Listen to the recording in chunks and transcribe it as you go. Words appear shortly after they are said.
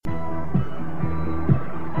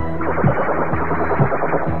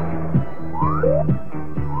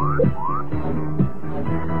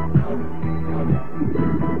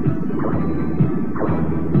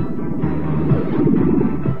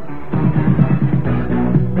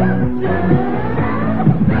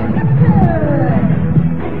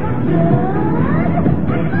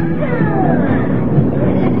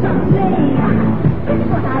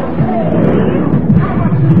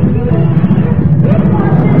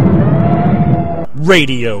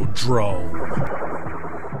Radiodrome.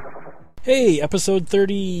 Hey, episode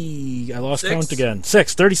 30... I lost count again.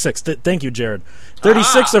 36. Thank you, Jared.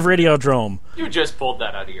 36 of Radiodrome. You just pulled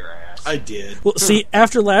that out of your ass. I did. Well, see,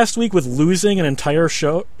 after last week with losing an entire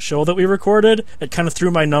show that we recorded, it kind of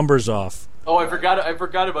threw my numbers off. Oh, I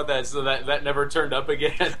forgot about that, so that never turned up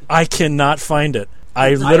again. I cannot find it.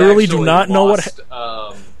 I literally do not know what...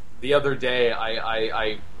 The other day,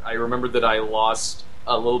 I remember that I lost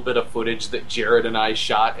a little bit of footage that Jared and I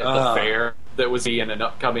shot at the fair that was in an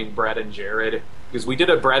upcoming Brad and Jared. Because we did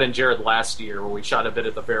a Brad and Jared last year where we shot a bit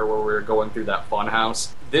at the fair where we were going through that fun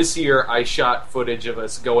house. This year, I shot footage of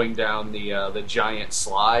us going down the giant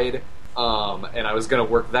slide, and I was going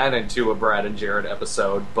to work that into a Brad and Jared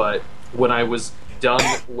episode, but when I was done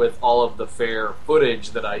with all of the fair footage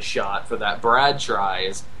that I shot for that Brad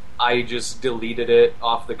tries, I just deleted it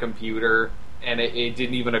off the computer, and it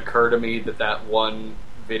didn't even occur to me that one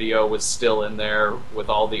video was still in there with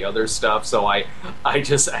all the other stuff, so I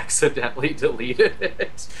just accidentally deleted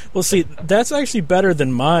it. Well, see, that's actually better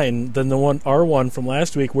than our one from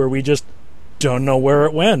last week where we just don't know where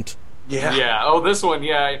it went. Yeah. Oh, this one,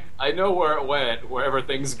 I know where it went, wherever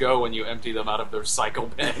things go when you empty them out of their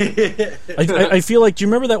cycle bin. I feel like, do you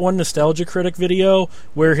remember that one Nostalgia Critic video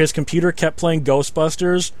where his computer kept playing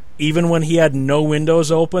Ghostbusters even when he had no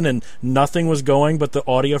windows open and nothing was going but the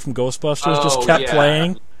audio from Ghostbusters just kept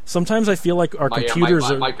playing? Sometimes I feel like our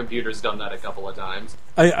computers my computer's done that a couple of times.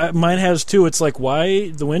 Mine has too. It's like, why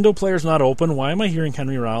the window player's not open? Why am I hearing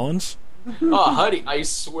Henry Rollins? Oh, honey, I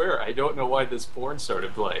swear I don't know why this porn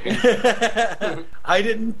started playing. I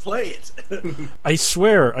didn't play it. I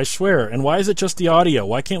swear. And why is it just the audio?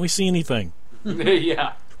 Why can't we see anything?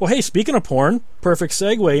 Yeah. Well, hey, speaking of porn, perfect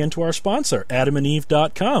segue into our sponsor,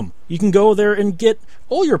 AdamandEve.com. You can go there and get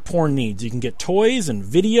all your porn needs. You can get toys and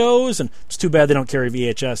videos, and it's too bad they don't carry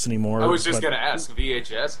VHS anymore. I was just going to ask,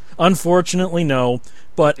 VHS? Unfortunately, no.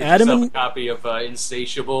 But Did you sell a copy of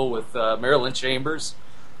Insatiable with Marilyn Chambers?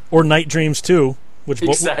 Or Night Dreams 2,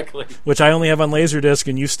 exactly. Which I only have on Laserdisc,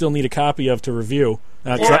 and you still need a copy of to review.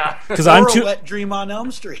 Because I'm too. Wet Dream on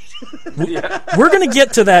Elm Street. We're going to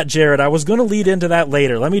get to that, Jared. I was going to lead into that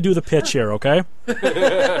later. Let me do the pitch here, okay?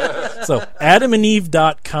 So,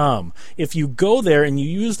 AdamandEve.com. If you go there and you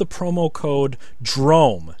use the promo code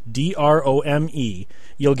DROME, D-R-O-M-E,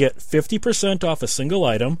 you'll get 50% off a single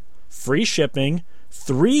item, free shipping,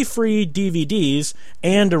 3 free DVDs,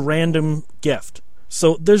 and a random gift.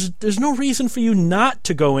 So there's no reason for you not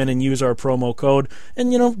to go in and use our promo code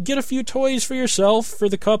and, get a few toys for yourself, for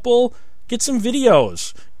the couple, get some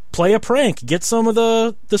videos, play a prank, get some of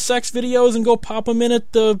the sex videos and go pop them in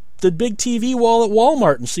at the big TV wall at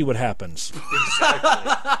Walmart and see what happens.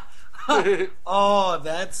 Exactly. Oh,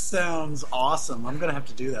 that sounds awesome. I'm going to have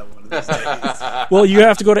to do that one of these days. Well, you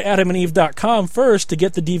have to go to AdamandEve.com first to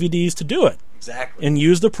get the DVDs to do it. Exactly. And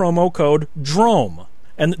use the promo code DROME.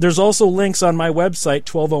 And there's also links on my website,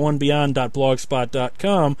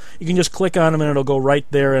 1201beyond.blogspot.com. You can just click on them and it'll go right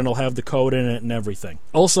there and it'll have the code in it and everything.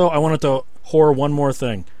 Also, I wanted to whore one more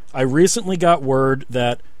thing. I recently got word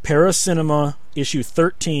that Paracinema issue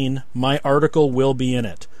 13, my article will be in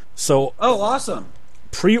it. So, awesome.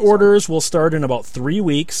 Pre-orders will start in about 3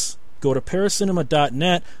 weeks. Go to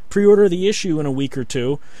paracinema.net, pre-order the issue in a week or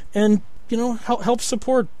two, and help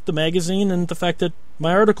support the magazine and the fact that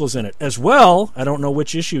my article's in it. As well, I don't know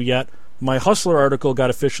which issue yet, my Hustler article got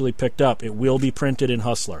officially picked up. It will be printed in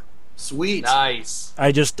Hustler. Sweet. Nice.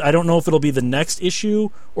 I don't know if it'll be the next issue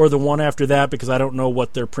or the one after that because I don't know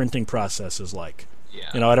what their printing process is like.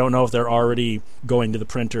 Yeah. I don't know if they're already going to the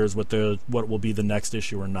printers what will be the next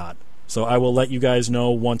issue or not. So I will let you guys know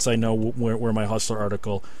once I know where my Hustler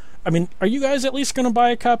article... I mean, are you guys at least going to buy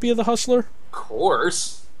a copy of the Hustler? Of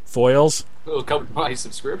course. Foils? It'll come with my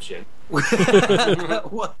subscription. What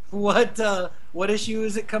issue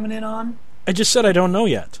is it coming in on? I just said I don't know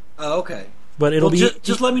yet. Oh, okay. But it'll be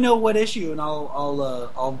just let me know what issue, and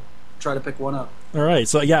I'll try to pick one up. All right.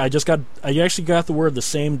 So yeah, I actually got the word the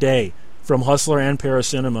same day from Hustler and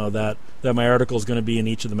Paracinema that my article is going to be in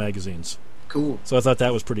each of the magazines. Cool. So I thought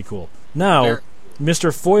that was pretty cool. Now,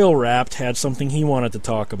 Mr. Foil Wrapped had something he wanted to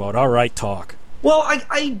talk about. All right, talk. Well,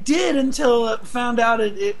 I did until I found out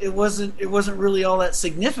it wasn't really all that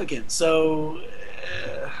significant. So,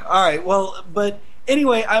 all right. Well, but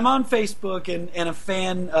anyway, I'm on Facebook and a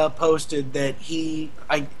fan posted that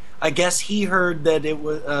I guess he heard that it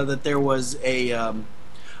was that there was a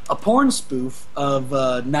porn spoof of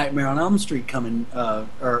Nightmare on Elm Street coming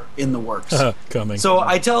or in the works. Coming. So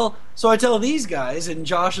I tell these guys, and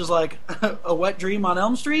Josh is like, a wet dream on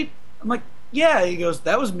Elm Street. I'm like, Yeah, he goes,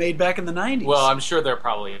 that was made back in the 90s. Well, I'm sure there'll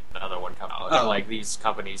probably another one come out. Oh. Like, these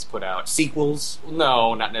companies put out... Sequels.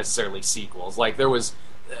 No, not necessarily sequels. Like, there was...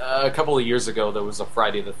 a couple of years ago, there was a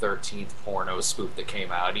Friday the 13th porno spoof that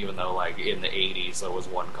came out, even though, like, in the 80s, there was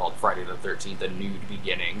one called Friday the 13th, A Nude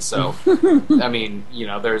Beginning. So, I mean, you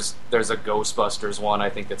know, there's a Ghostbusters one, I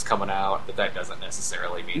think, that's coming out, but that doesn't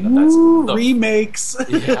necessarily mean that that's... the remakes.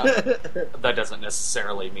 Yeah, that doesn't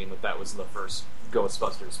necessarily mean that was the first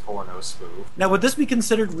Ghostbusters porno spoof. Now, would this be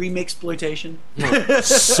considered remake-exploitation?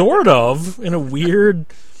 Sort of, in a weird...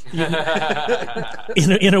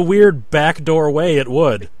 in a weird backdoor way, it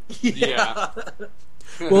would. Yeah.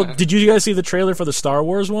 Well, did you guys see the trailer for the Star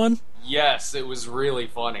Wars one? Yes, it was really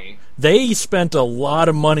funny. They spent a lot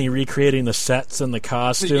of money recreating the sets and the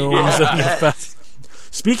costumes and the effects.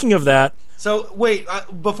 Speaking of that, So wait,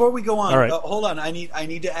 before we go on, All right. Hold on. I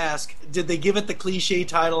need to ask: did they give it the cliche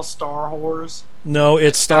title "Star Wars"? no,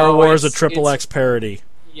 it's Star No, Wars, a it's- triple X parody.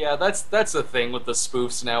 Yeah, that's the thing with the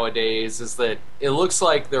spoofs nowadays, is that it looks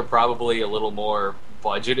like they're probably a little more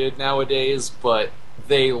budgeted nowadays, but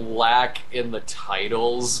they lack in the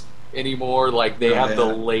titles anymore. Like, they have the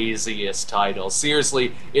laziest titles.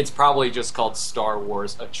 Seriously, it's probably just called Star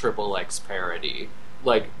Wars, a triple X parody.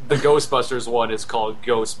 Like, the Ghostbusters one is called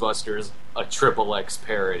Ghostbusters, a triple X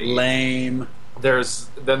parody. Lame. There's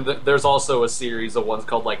also a series of ones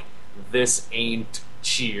called, like, This Ain't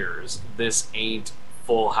Cheers, This Ain't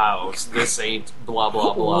Full House, This Ain't blah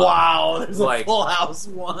blah blah. Wow, there's Like- a Full House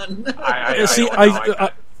one. See, don't know.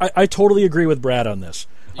 I totally agree with Brad on this.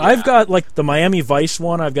 Yeah. I've got, like, the Miami Vice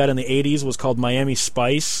one I've got in the 80s was called Miami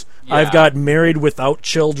Spice. Yeah. I've got Married Without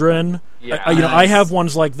Children. Yeah. I Nice. have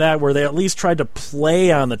ones like that where they at least tried to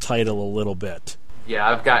play on the title a little bit. Yeah,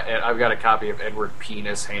 I've got a copy of Edward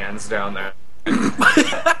Penis Hands down there.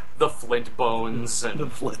 The Flint Bones and The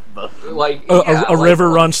flip book. like A yeah, like- river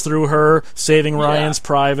runs through her, Saving Ryan's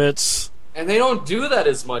Privates. and they don't do that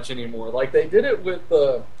as much anymore. Like, they did it with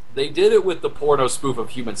the porno spoof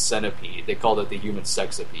of Human Centipede. They called it the Human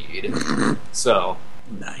Sexipede. So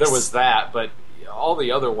Nice. there was that, but all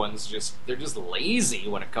the other ones they're just lazy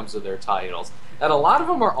when it comes to their titles, and a lot of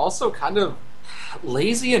them are also kind of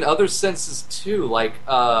lazy in other senses too. Like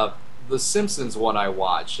the Simpsons one I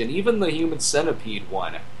watched, and even the Human Centipede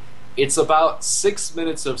one. It's about 6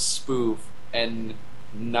 minutes of spoof and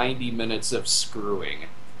 90 minutes of screwing.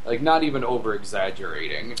 Like, not even over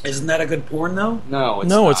exaggerating. Isn't that a good porn though? No,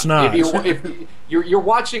 It's not. If you're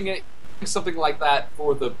watching it, something like that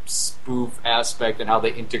for the spoof aspect and how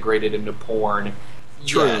they integrate it into porn,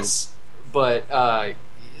 True. yes. But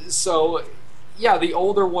so yeah, the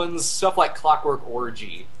older ones, stuff like Clockwork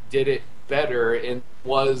Orgy, did it better and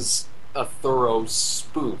was a thorough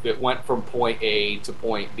spoof. It went from point A to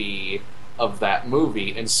point B of that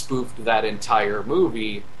movie and spoofed that entire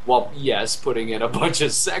movie, while, yes, putting in a bunch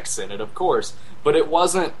of sex in it, of course. But it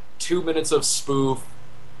wasn't 2 minutes of spoof,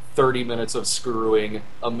 30 minutes of screwing,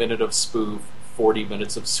 a minute of spoof, 40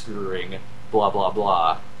 minutes of screwing, blah, blah,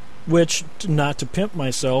 blah. Which, not to pimp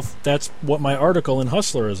myself, that's what my article in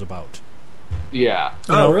Hustler is about. Yeah.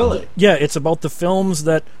 You know, Really? Yeah, it's about the films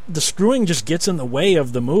that the screwing just gets in the way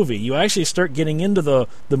of the movie. You actually start getting into the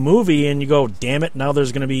movie and you go, damn it, now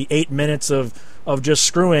there's going to be 8 minutes of just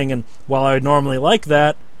screwing, and while I would normally like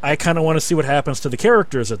that, I kind of want to see what happens to the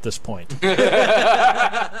characters at this point.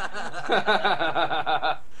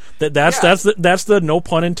 That's the no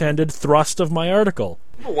pun intended thrust of my article.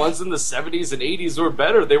 The ones in the 70s and 80s were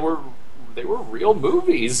better. They were real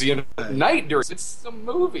movies, you know. Night During, it's a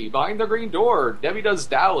movie. Behind the Green Door, Debbie Does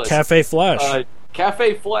Dallas, Cafe Flesh.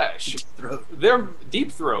 Cafe Flesh. They're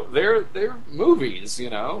Deep Throat. They're movies, you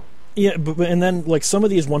know. Yeah, and then, like, some of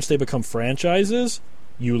these, once they become franchises,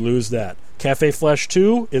 you lose that. Cafe Flesh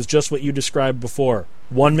 2 is just what you described before.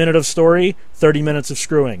 1 minute of story, 30 minutes of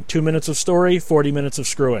screwing. 2 minutes of story, 40 minutes of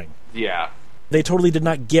screwing. Yeah. They totally did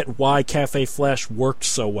not get why Cafe Flesh worked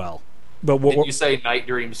so well. But Did you say Night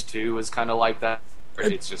Dreams 2 is kind of like that? Or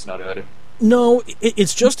it's just not good? No,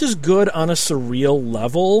 it's just as good on a surreal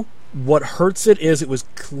level. What hurts it is it was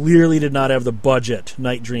clearly did not have the budget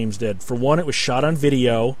Night Dreams did. For one, it was shot on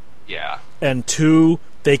video. Yeah. And two,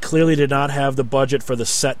 they clearly did not have the budget for the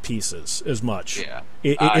set pieces as much. Yeah.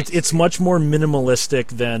 It's much more minimalistic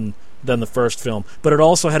than the first film. But it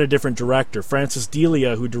also had a different director. Francis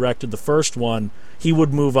Delia, who directed the first one, he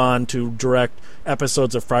would move on to direct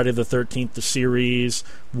episodes of Friday the 13th, the series,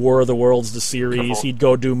 War of the Worlds, the series. Cool. He'd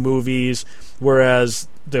go do movies, whereas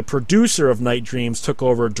the producer of Night Dreams took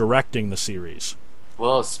over directing the series.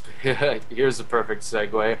 Well, here's a perfect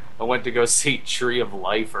segue. I went to go see Tree of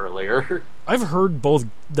Life earlier. I've heard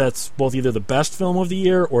that's both either the best film of the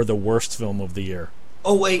year or the worst film of the year.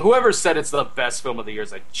 Oh wait, Whoever said it's the best film of the year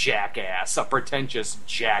is a jackass, a pretentious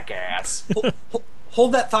jackass.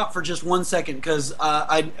 hold that thought for just 1 second, because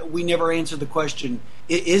we never answered the question.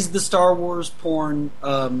 Is the Star Wars porn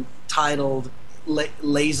titled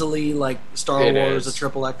lazily like Star It Wars, is. a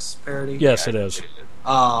XXX parody? Yes, it is.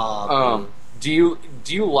 Do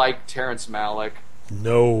you like Terrence Malick?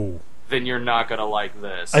 No. Then you're not gonna like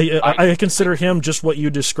this. I consider him just what you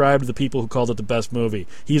described the people who called it the best movie.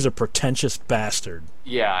 He's a pretentious bastard.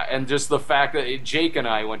 Yeah, and just the fact that Jake and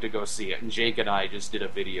I went to go see it, and Jake and I just did a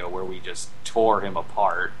video where we just tore him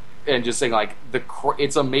apart, and just saying like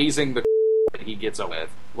it's amazing the that he gets away with.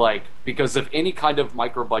 Like, because if any kind of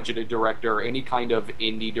micro-budgeted director, or any kind of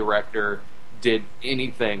indie director did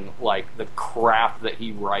anything like the crap that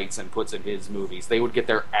he writes and puts in his movies, they would get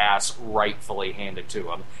their ass rightfully handed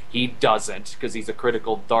to him. He doesn't, because he's a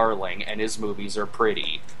critical darling, and his movies are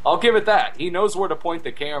pretty. I'll give it that. He knows where to point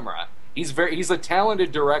the camera. He's a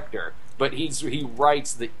talented director, but he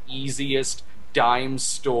writes the easiest dime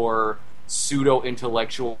store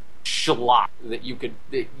pseudo-intellectual schlock that you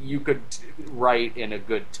could write in a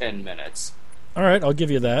good 10 minutes. All right, I'll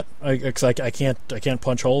give you that. I can't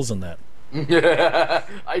punch holes in that.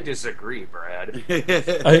 I disagree, Brad.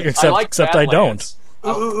 Except I don't.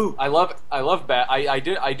 Ooh. I love Bad. I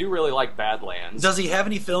do really like Badlands. Does he have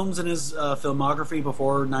any films in his filmography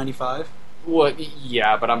before '95? Well,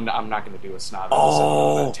 yeah, but I'm not going to do a snob Oh.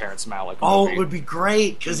 episode of a Terrence Malick movie. Oh, it would be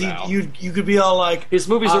great, because No. you could be all like, His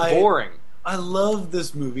movies are boring. I love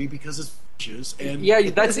this movie because it's f***s, and Yeah,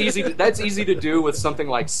 that's easy. That's easy to do with something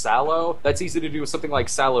like Sallow. It's easy to do with something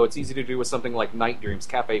like Night Dreams,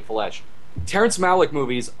 Cafe Flesh. Terrence Malick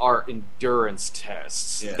movies are endurance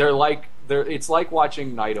tests. Yeah. It's like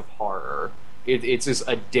watching Night of Horror. It's just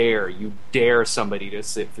a dare. You dare somebody to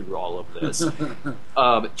sit through all of this.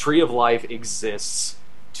 Tree of Life exists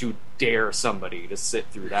to dare somebody to sit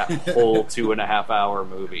through that whole 2.5 hour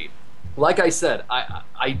movie. Like I said,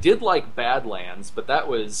 I did like Badlands, but that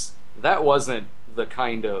wasn't the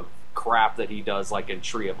kind of crap that he does like in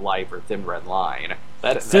Tree of Life or Thin Red Line.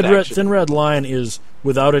 Thin Red Line is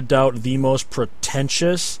without a doubt the most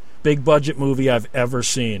pretentious big budget movie I've ever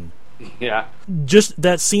seen. Yeah. Just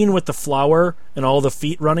that scene with the flower and all the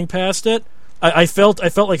feet running past it. I felt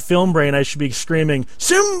like Film Brain. I should be screaming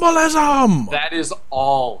symbolism. That is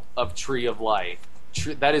all of Tree of Life.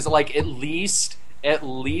 That is like at least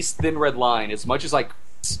Thin Red Line. As much as I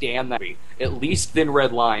stand that movie, at least Thin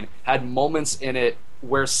Red Line had moments in it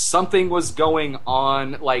where something was going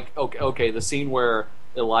on. Like okay, the scene where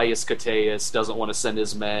Elias Koteas doesn't want to send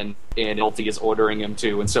his men in, Ulti is ordering him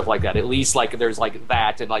to, and stuff like that. At least like there's like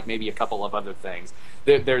that, and like maybe a couple of other things.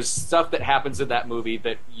 There's stuff that happens in that movie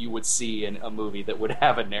that you would see in a movie that would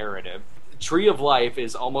have a narrative. Tree of Life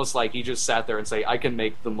is almost like he just sat there and say, I can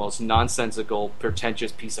make the most nonsensical,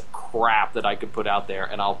 pretentious piece of crap that I could put out there,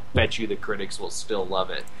 and I'll bet you the critics will still love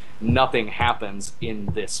it. Nothing happens in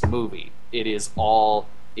this movie. It is all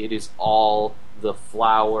the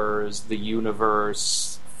flowers, the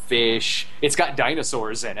universe, fish. It's got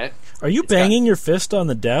dinosaurs in it. Are you banging your fist on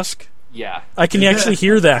the desk? Yeah. I can actually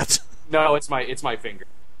hear that. No, it's my finger.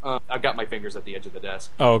 I've got my fingers at the edge of the desk.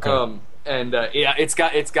 Oh, okay. Yeah, it's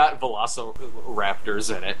got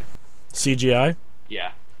velociraptors in it. CGI?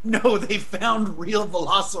 Yeah. no, they found real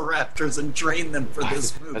velociraptors and trained them for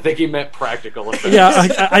this movie. I think he meant practical effects.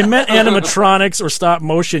 Yeah, I meant animatronics or stop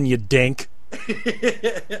motion, you dink.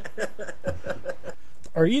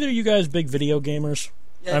 Are either of you guys big video gamers?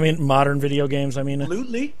 Yeah. I mean, modern video games, I mean.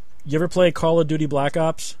 Absolutely. You ever play Call of Duty Black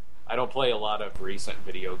Ops? I don't play a lot of recent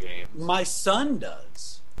video games. My son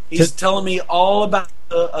does. He's telling me all about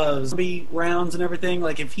zombie rounds and everything.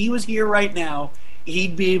 Like, if he was here right now,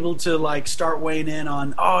 he'd be able to, like, start weighing in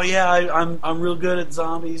on, oh, yeah, I'm real good at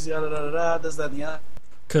zombies, da-da-da-da-da, this, that, and the other.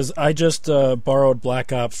 Because I just borrowed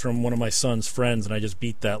Black Ops from one of my son's friends, and I just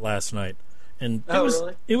beat that last night. And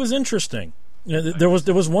it was interesting. You know, there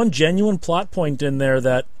was one genuine plot point in there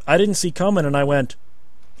that I didn't see coming, and I went,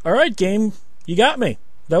 all right, game, you got me.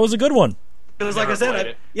 That was a good one. Because, like I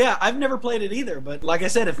said, I've never played it either. But like I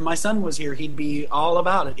said, if my son was here, he'd be all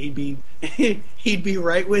about it. He'd be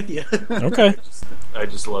right with you. Okay. I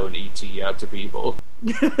just loan ET out to people.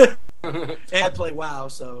 And I play WoW,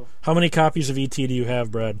 so. Have many copies of ET do you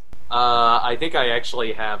have, Brad? I think I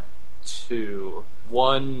actually have 2.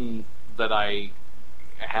 One that I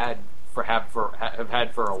have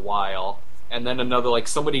had for a while, and then another, like,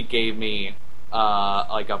 somebody gave me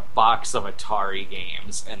like a box of Atari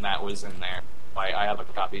games, and that was in there. I have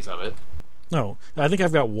copies of it. No, I think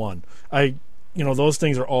I've got one. Those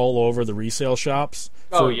things are all over the resale shops.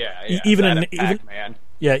 Oh yeah, even Pac-Man.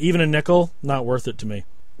 even a nickel, not worth it to me.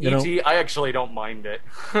 E.T., I actually don't mind it.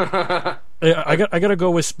 I got to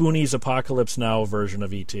go with Spoonie's Apocalypse Now version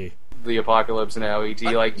of E.T. The Apocalypse Now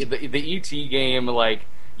E.T. Like, the E.T. game, like,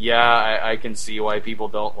 yeah, I can see why people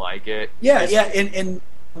don't like it. Yeah, and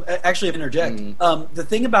actually, if I interject, the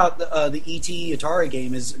thing about the E.T. Atari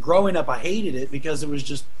game is, growing up, I hated it because it was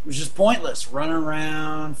just pointless. Running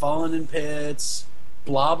around, falling in pits,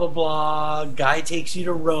 blah blah blah. Guy takes you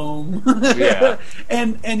to Rome. Yeah,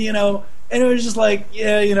 and and it was just like,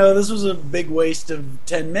 yeah, this was a big waste of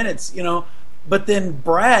 10 minutes, But then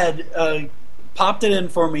Brad popped it in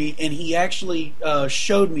for me, and he actually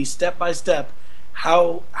showed me step by step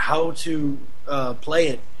how to play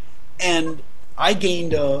it, and I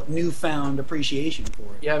gained a newfound appreciation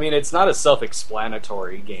for it. Yeah, I mean, it's not a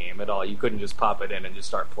self-explanatory game at all. You couldn't just pop it in and just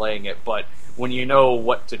start playing it, but when you know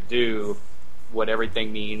what to do, what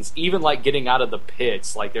everything means, even like getting out of the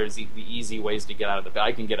pits, like there's the easy ways to get out of the pits.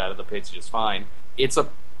 I can get out of the pits just fine. It's a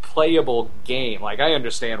playable game. Like, I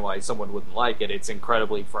understand why someone wouldn't like it. It's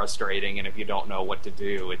incredibly frustrating, and if you don't know what to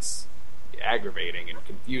do, it's aggravating and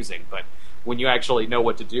confusing. But when you actually know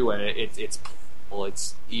what to do in it, it's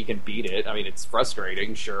you can beat it. I mean, it's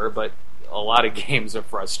frustrating, sure, but a lot of games are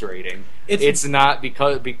frustrating. It's not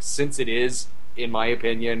since it is, in my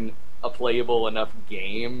opinion, a playable enough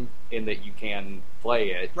game in that you can play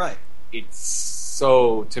it. Right. It's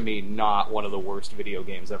so, to me, not one of the worst video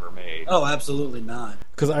games ever made. Oh, absolutely not.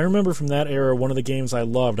 Because I remember from that era, one of the games I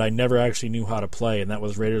loved, I never actually knew how to play, and that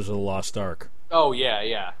was Raiders of the Lost Ark. Oh,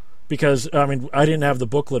 yeah. Because, I mean, I didn't have the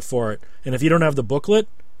booklet for it. And if you don't have the booklet,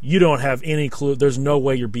 you don't have any clue. There's no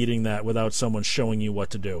way you're beating that without someone showing you what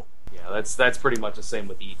to do. Yeah, that's pretty much the same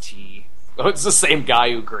with E.T. Oh, it's the same guy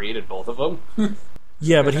who created both of them.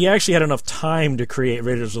 Yeah, but he actually had enough time to create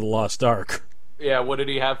Raiders of the Lost Ark. Yeah, what did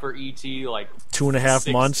he have for E.T.? Like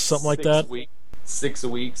 2.5 months, something like that? 6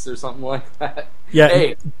 weeks or something like that. Yeah.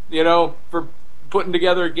 Hey, for putting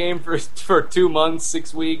together a game for 2 months,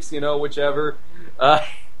 6 weeks, whichever.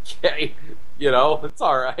 Okay, it's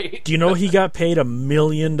all right. Do you know he got paid $1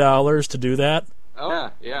 million to do that? Oh,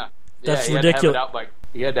 yeah. That's ridiculous.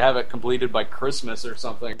 He had to have it completed by Christmas or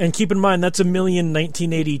something. And keep in mind, that's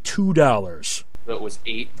 $1,1982. That was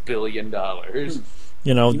 $8 billion.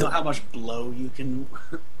 You know how much blow you can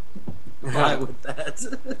buy with that.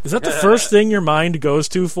 Is that the first thing your mind goes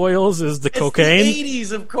to, Foils, is the cocaine? It's the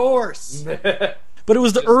 80s, of course. But it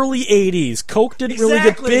was the early 80s. Coke didn't really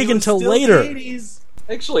get big until later. The 80s.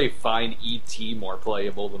 I actually find E.T. more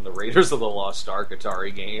playable than the Raiders of the Lost Ark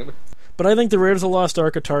Atari game. But I think the Raiders of the Lost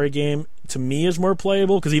Ark Atari game, to me, is more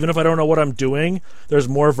playable, because even if I don't know what I'm doing, there's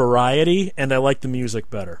more variety, and I like the music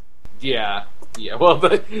better. Yeah. Well,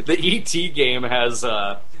 the E.T. game has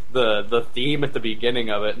the theme at the beginning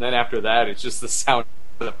of it, and then after that, it's just the sound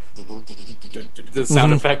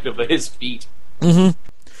effect of his feet. Mm-hmm.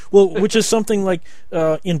 Well, which is something like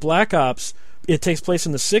in Black Ops, it takes place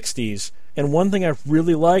in the 60s, and one thing I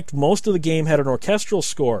really liked, most of the game had an orchestral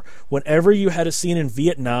score. Whenever you had a scene in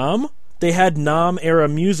Vietnam, they had Nam-era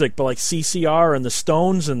music, but like CCR and the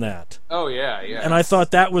Stones and that. Oh, yeah. And I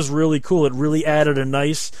thought that was really cool. It really added a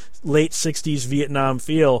nice late 60s Vietnam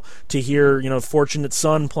feel to hear, Fortunate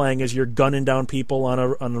Son playing as you're gunning down people on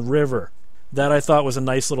a river. That I thought was a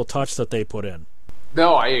nice little touch that they put in.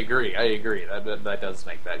 No, I agree. That does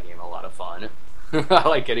make that game a lot of fun. I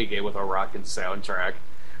like any game with a rockin' soundtrack.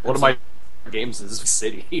 One of my games is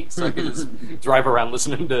City, so I can just drive around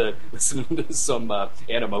listening to some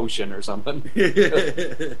Animotion or something.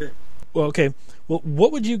 Well, okay. Well,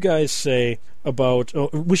 what would you guys say about...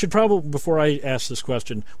 we should probably, before I ask this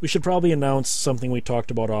question, we should probably announce something we talked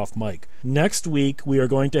about off mic. Next week, we are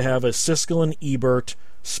going to have a Siskel and Ebert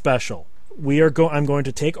special. I'm going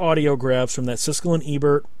to take audiographs from that Siskel and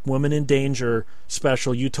Ebert Woman in Danger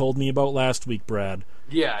special you told me about last week, Brad.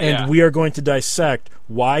 Yeah, and we are going to dissect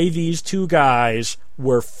why these two guys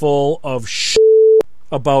were full of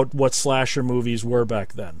about what slasher movies were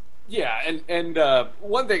back then. Yeah, and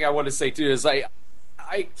one thing I want to say too is I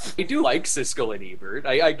do like Siskel and Ebert.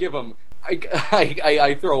 I give them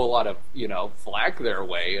I throw a lot of flack their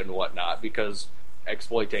way and whatnot because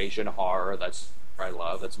exploitation horror, that's what I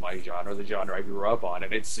love, that's my genre, the genre I grew up on,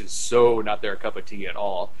 and it's just so not their cup of tea at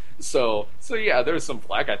all. So yeah, there's some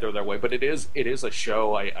flack I throw their way, but it is a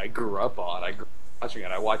show I grew up on. I grew up watching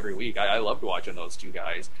it. I watch every week. I loved watching those two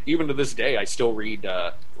guys. Even to this day, I still read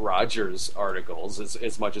Rogers articles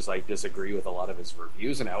as much as I disagree with a lot of his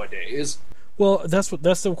reviews nowadays. Well, that's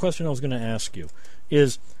the question I was going to ask you.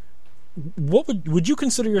 Is what would you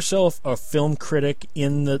consider yourself a film critic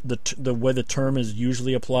in the way the term is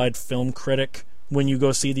usually applied, film critic, when you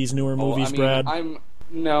go see these newer movies, Brad?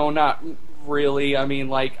 Not really. I mean,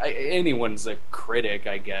 like, anyone's a critic,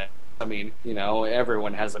 I guess. I mean, you know,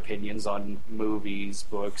 everyone has opinions on movies,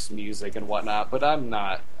 books, music, and whatnot, but I'm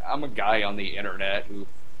not. I'm a guy on the internet who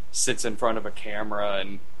sits in front of a camera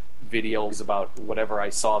and videos about whatever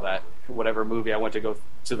whatever movie I went to go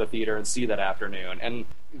to the theater and see that afternoon. And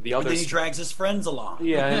the other then he drags his friends along.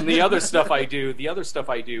 Yeah, and the other stuff I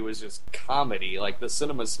do is just comedy. Like, the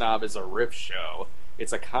Cinema Snob is a riff show.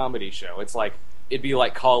 It's a comedy show. It's like, it'd be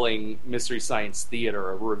like calling Mystery Science Theater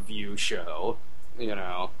a review show, you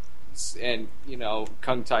know. And, you know,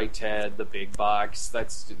 Kung Tai Ted, The Big Box,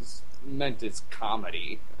 that's just meant as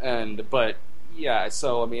comedy. But yeah,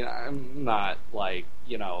 so I mean, I'm not, like,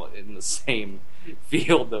 you know, in the same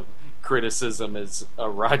field of criticism as a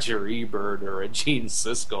Roger Ebert or a Gene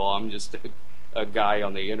Siskel. I'm just a guy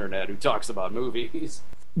on the internet who talks about movies.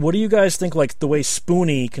 What do you guys think, like, the way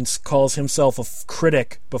Spoonie calls himself a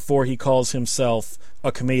critic before he calls himself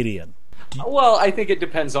a comedian? Well, I think it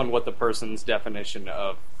depends on what the person's definition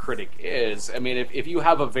of critic is. I mean, if you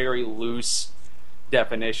have a very loose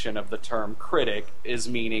definition of the term critic, is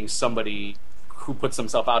meaning somebody who puts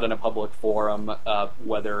himself out in a public forum,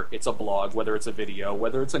 whether it's a blog, whether it's a video,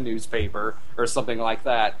 whether it's a newspaper, or something like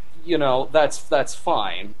that, you know, that's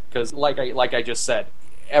fine. Because like I just said,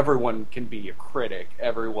 everyone can be a critic.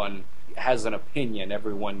 Everyone has an opinion.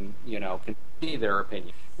 Everyone, you know, can see their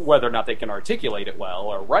opinion. Whether or not they can articulate it well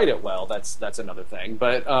or write it well, that's another thing.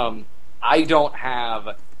 But I don't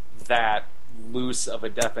have that loose of a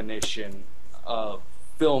definition of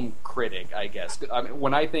film critic, I guess. I mean,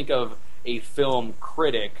 when I think of a film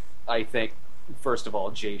critic, I think, first of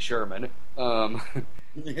all, Jay Sherman.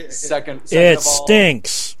 Second it of all,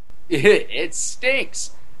 stinks. It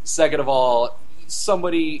stinks. Second of all,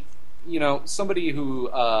 somebody who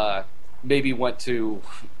maybe went to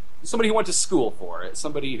school for it.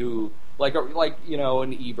 Somebody who, like you know,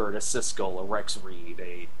 an Ebert, a Siskel, a Rex Reed,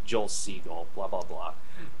 a Joel Siegel, blah blah blah.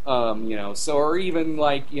 You know, so, or even,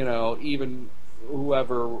 like, you know, even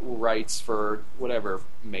whoever writes for whatever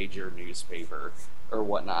major newspaper or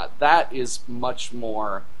whatnot. That is much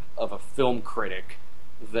more of a film critic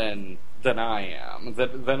than I am.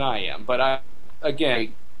 But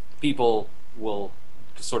again, people will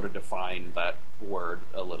sort of define that word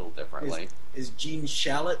a little differently. Is Gene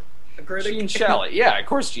Shalit a critic? Gene Shalit, yeah, of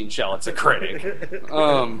course Gene Shalit's a critic.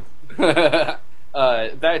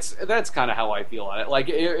 That's kind of how I feel on it. Like,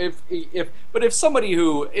 if somebody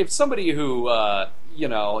who you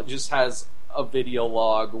know, just has a video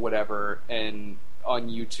log, whatever, and on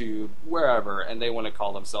YouTube, wherever, and they want to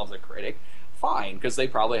call themselves a critic, fine, because they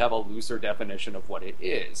probably have a looser definition of what it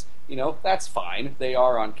is. You know, that's fine. They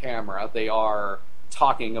are on camera. They are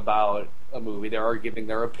talking about a movie. They are giving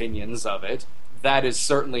their opinions of it. That is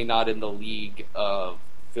certainly not in the league of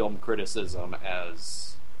film criticism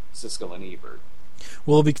as Siskel and Ebert.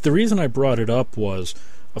 Well, the reason I brought it up was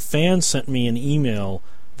a fan sent me an email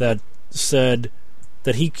that said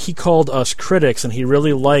that he called us critics, and he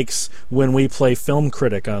really likes when we play film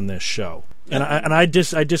critic on this show. And I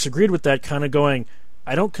disagreed with that, kind of going,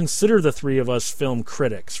 I don't consider the three of us film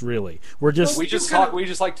critics, really. We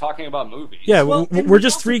just like talking about movies. Yeah, we're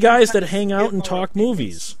just three guys that hang out and talk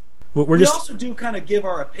movies. We also do kind of give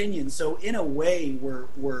our opinions, so in a way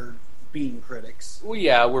we're being critics. Well,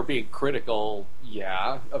 yeah, we're being critical.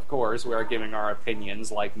 Yeah, of course, we are giving our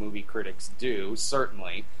opinions like movie critics do,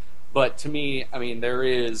 certainly. But to me, I mean, there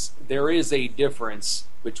is a difference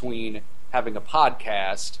between having a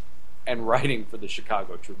podcast and writing for the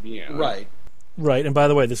Chicago Tribune. Right. Right, and by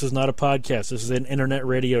the way, this is not a podcast. This is an internet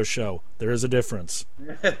radio show. There is a difference.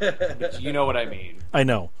 You know what I mean. I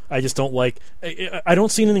know. I just don't like... I don't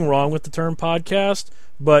see anything wrong with the term podcast,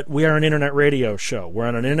 but we are an internet radio show. We're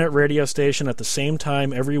on an internet radio station at the same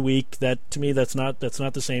time every week. That, to me, that's not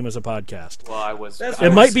the same as a podcast. Well,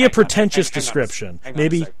 it might be a pretentious description.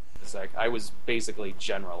 Maybe... I was basically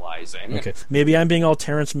generalizing. Okay, maybe I'm being all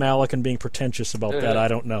Terrence Malick and being pretentious about that. I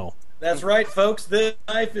don't know. That's right, folks. This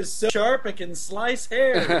knife is so sharp it can slice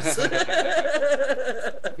hairs.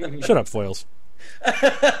 Shut up, Foils.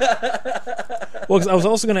 Well, I was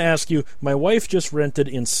also going to ask you, my wife just rented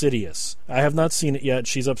Insidious. I have not seen it yet.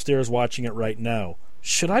 She's upstairs watching it right now.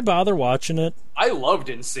 Should I bother watching it? I loved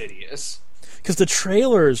Insidious. Because the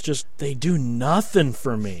trailers they do nothing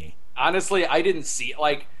for me. Honestly, I didn't see it.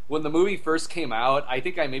 Like, when the movie first came out, I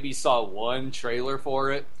think I maybe saw one trailer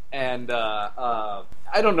for it, and I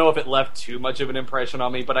don't know if it left too much of an impression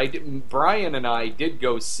on me, but Brian and I did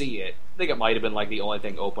go see it. I think it might have been like the only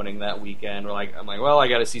thing opening that weekend. I'm like, well, I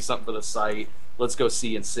got to see something for the site. Let's go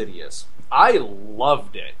see Insidious. I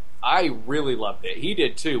loved it. I really loved it. He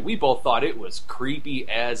did too. We both thought it was creepy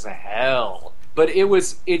as hell. but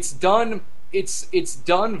it's done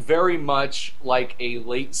very much like a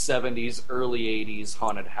late 70s, early 80s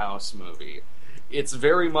haunted house movie. It's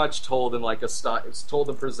very much told in like it's told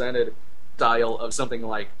and presented style of something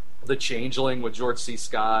like The Changeling with George C.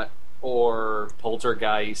 Scott or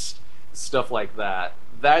Poltergeist, stuff like that.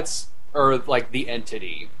 Or like The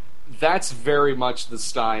Entity. That's very much the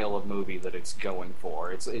style of movie that it's going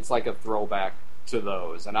for. It's like a throwback to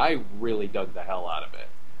those, and I really dug the hell out of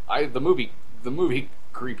it. The movie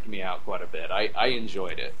creeped me out quite a bit. I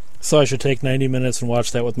enjoyed it. So I should take 90 minutes and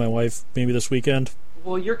watch that with my wife maybe this weekend?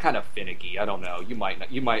 Well, you're kind of finicky. I don't know. You might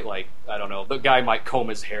like, I don't know. The guy might comb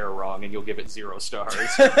his hair wrong, and you'll give it 0 stars.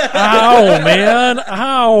 Ow, man!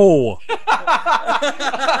 Ow!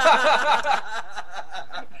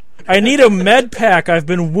 I need a med pack. I've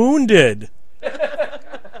been wounded.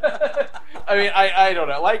 I mean, I don't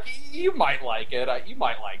know. Like, you might like it. You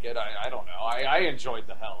might like it. I don't know. I enjoyed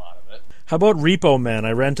the hell out of it. How about Repo Man?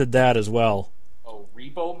 I rented that as well. Oh,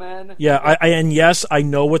 Repo Man? Yeah, and yes, I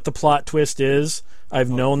know what the plot twist is. I've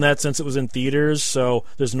known that since it was in theaters, so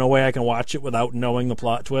there's no way I can watch it without knowing the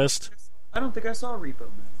plot twist. I don't think I saw Repo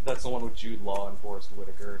Man. That's the one with Jude Law and Forrest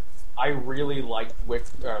Whitaker. I really liked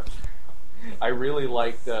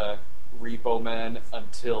Repo Man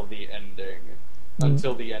until the ending.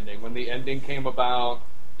 Until the ending. When the ending came about,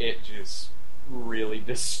 it just really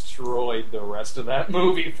destroyed the rest of that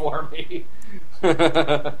movie for me.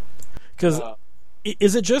 Because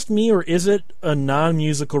is it just me, or is it a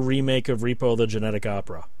non-musical remake of Repo the Genetic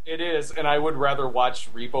Opera? It is, and I would rather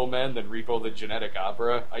watch Repo Man than Repo the Genetic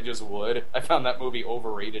Opera. I just would. I found that movie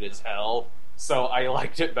overrated as hell, so I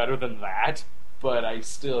liked it better than that. But it's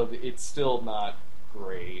still not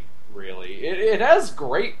great, really. It has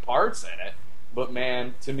great parts in it, but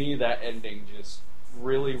man, to me that ending just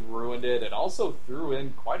really ruined it, and also threw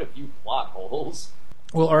in quite a few plot holes.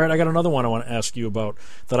 Well, all right, I got another one I want to ask you about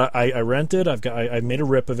that I rented. I made a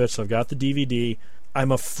rip of it, so I've got the DVD.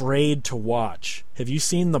 I'm afraid to watch. Have you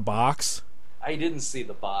seen The Box? I didn't see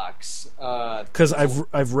The Box. Because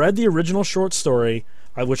I've read the original short story,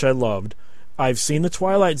 which I loved. I've seen the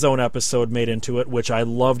Twilight Zone episode made into it, which I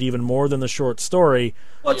loved even more than the short story.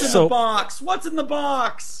 What's in the box? What's in the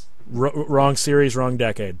box? Wrong series, wrong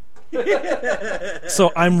decade.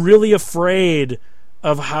 So I'm really afraid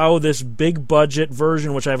of how this big budget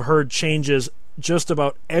version, which I've heard changes just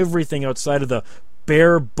about everything outside of the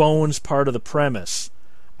bare bones part of the premise.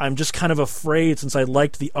 I'm just kind of afraid, since I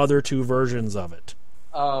liked the other two versions of it.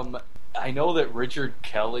 I know that Richard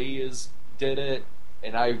Kelly did it,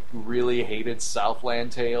 and I really hated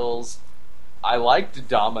Southland Tales. I liked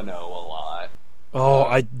Domino a lot.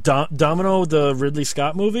 Oh, Domino, the Ridley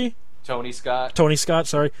Scott movie? Tony Scott,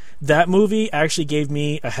 sorry. That movie actually gave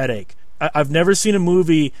me a headache. I've never seen a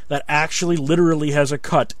movie that actually literally has a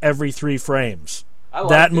cut every 3 frames.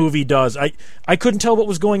 That movie does. I couldn't tell what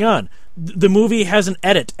was going on. The movie has an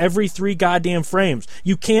edit every 3 goddamn frames.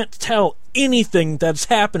 You can't tell anything that's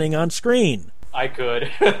happening on screen. I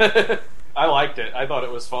could. I liked it. I thought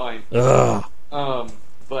it was fine. Ugh.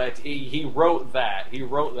 But he wrote that. He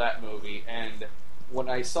wrote that movie, and when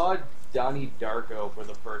I saw Donnie Darko for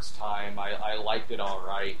the first time, I liked it all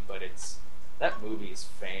right, but that movie's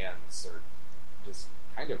fans are just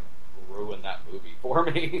kind of ruined that movie for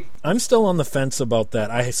me. I'm still on the fence about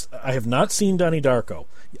that. I have not seen Donnie Darko.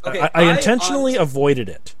 Okay, I intentionally avoided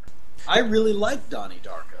it. I really liked Donnie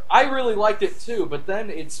Darko. I really liked it too, but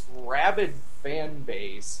then its rabid fan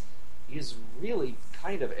base is really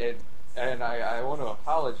kind of, and I want to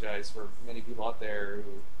apologize for many people out there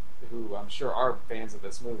who I'm sure are fans of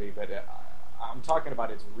this movie, but I'm talking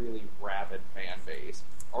about its really rabid fan base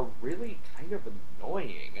are really kind of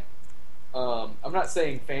annoying. I'm not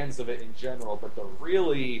saying fans of it in general, but the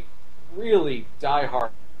really, really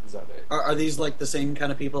diehard fans of it. Are these like the same kind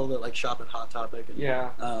of people that like shop at Hot Topic?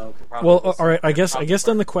 Yeah. Okay. Well, all right. I guess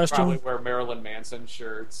then the question. Probably wear Marilyn Manson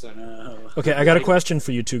shirts and. Okay, I got a question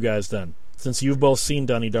for you two guys then, since you've both seen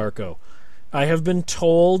Donnie Darko. I have been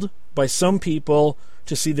told by some people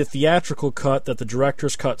to see the theatrical cut that the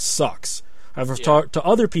director's cut sucks. I've talked to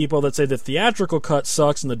other people that say the theatrical cut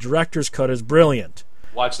sucks and the director's cut is brilliant.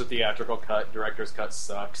 Watch the theatrical cut. Director's cut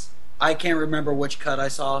sucks. I can't remember which cut I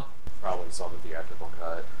saw. Probably saw the theatrical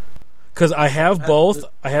cut. Because I have both.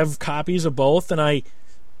 I have copies of both, and I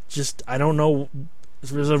don't know.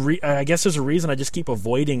 I guess there's a reason I just keep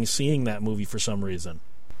avoiding seeing that movie for some reason.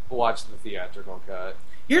 Watch the theatrical cut.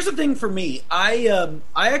 Here's the thing for me. I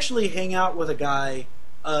actually hang out with a guy.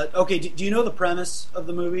 Okay, do you know the premise of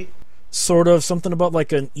the movie? Sort of something about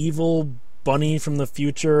like an evil bunny from the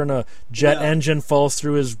future and a jet engine falls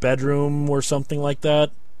through his bedroom or something like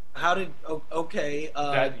that. How did? Okay.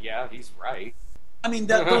 Yeah, he's right. I mean,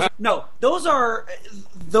 those are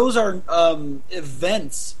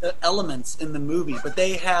events, elements in the movie, but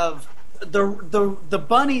they have the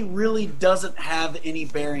bunny really doesn't have any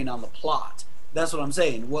bearing on the plot. That's what I'm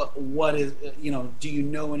saying. What is, do you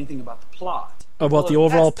know anything about the plot? About the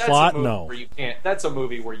overall that's plot? a movie No. where you can't. That's a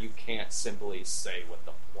movie where you can't simply say what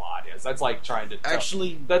the plot is. That's like trying to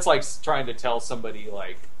That's like trying to tell somebody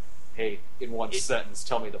like, hey, in one sentence,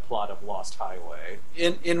 tell me the plot of Lost Highway.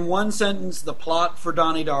 In one sentence, the plot for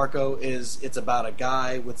Donnie Darko is it's about a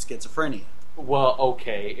guy with schizophrenia. Well,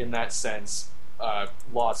 okay, in that sense,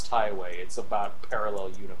 Lost Highway, it's about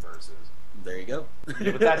parallel universes. There you go.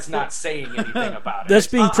 Yeah, but that's not saying anything about it. That's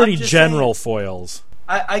being pretty general, saying, Foils.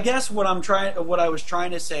 I guess what I was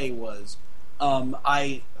trying to say was,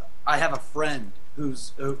 I have a friend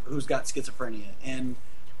who's got schizophrenia, and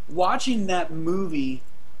watching that movie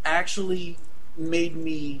actually made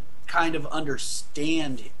me kind of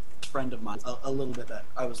understand a friend of mine a little bit. That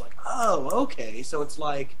I was like, oh, okay, so it's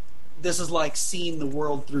like this is like seeing the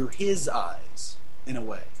world through his eyes in a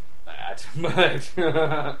way. But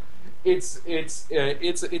it's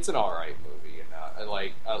an all right movie, and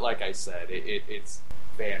like I said, its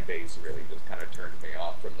fan base really just kind of turned me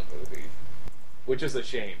off from the movie, which is a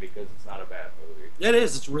shame because it's not a bad movie. It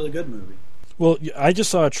is. It's a really good movie. Well, I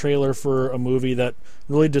just saw a trailer for a movie that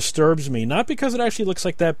really disturbs me. Not because it actually looks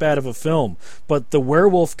like that bad of a film, but the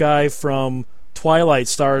werewolf guy from Twilight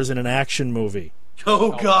stars in an action movie.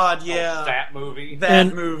 Oh God, yeah. That movie.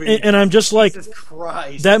 And I'm just like, Jesus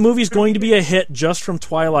Christ. That movie's going to be a hit just from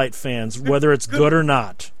Twilight fans, whether it's good or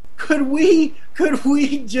not. Could we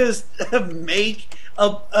just make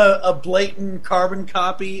a blatant carbon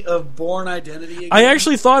copy of Bourne Identity again? I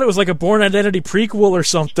actually thought it was like a Bourne Identity prequel or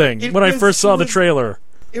something when I first saw the trailer.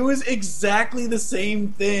 It was exactly the same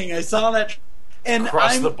thing. I saw that. And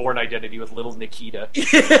Cross the Bourne Identity with little Nikita.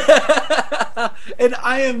 And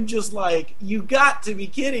I am just like, you got to be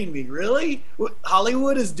kidding me, really?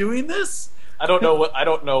 Hollywood is doing this? I don't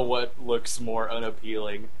know what looks more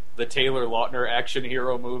unappealing. The Taylor Lautner action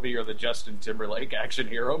hero movie or the Justin Timberlake action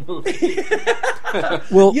hero movie?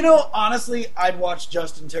 Well, honestly, I'd watch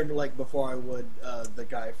Justin Timberlake before I would the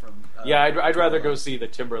guy from... yeah, I'd rather go see the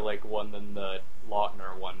Timberlake one than the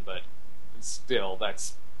Lautner one, but still,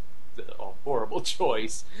 that's a horrible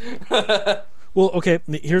choice. Well, okay,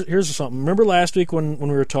 here's something. Remember last week when we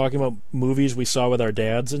were talking about movies we saw with our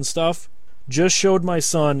dads and stuff? Just showed my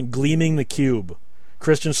son Gleaming the Cube.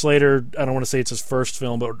 Christian Slater, I don't want to say it's his first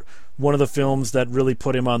film, but one of the films that really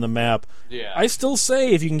put him on the map. Yeah. I still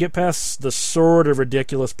say if you can get past the sort of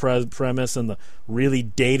ridiculous premise and the really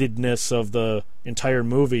datedness of the entire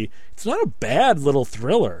movie, it's not a bad little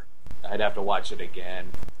thriller. I'd have to watch it again.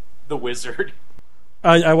 The Wizard.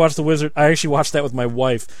 I watched The Wizard. I actually watched that with my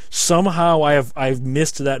wife. Somehow I've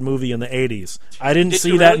missed that movie in the 80s. I didn't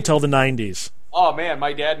see that until the 90s. Oh man,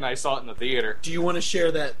 my dad and I saw it in the theater. Do you want to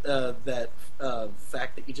share that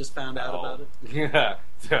fact that you just found out about it? Yeah.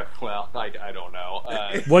 Well, I don't know.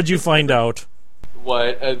 What'd you find out?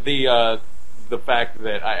 What the fact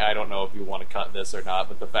that I don't know if you want to cut this or not,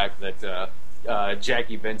 but the fact that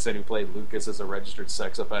Jackie Vincent, who played Lucas, is a registered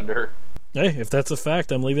sex offender. Hey, if that's a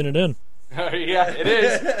fact, I'm leaving it in. Yeah, it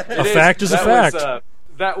is. A fact is a fact.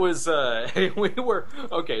 That was we were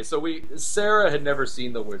okay. So Sarah had never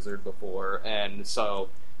seen The Wizard before, and so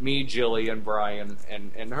me, Jilly, and Brian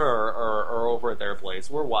and her are over at their place.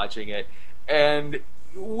 We're watching it, and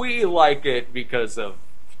we like it because of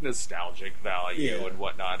nostalgic value and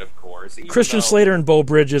whatnot. Of course, Christian Slater and Beau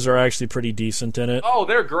Bridges are actually pretty decent in it. Oh,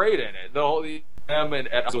 they're great in it. The whole them and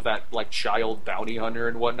with that like child bounty hunter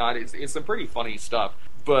and whatnot. It's some pretty funny stuff.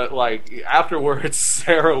 But like afterwards,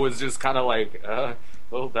 Sarah was just kind of like,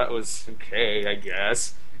 well, that was okay, I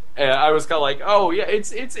guess. And I was kind of like, oh yeah,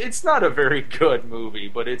 it's not a very good movie,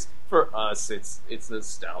 but it's for us, it's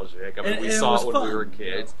nostalgic. I mean, we saw it when fun. We were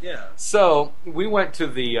kids. Yeah. So we went to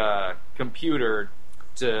the computer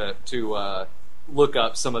to look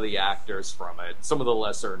up some of the actors from it, some of the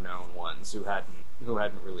lesser known ones who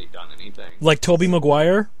hadn't really done anything. Like Tobey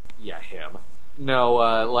Maguire? Yeah, him. No,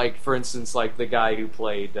 like for instance, like the guy who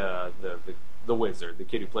played the Wizard, the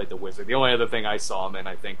kid who played the Wizard. The only other thing I saw him in,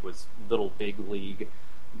 I think, was Little Big League.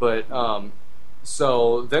 But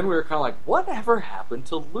so then we were kind of like, whatever happened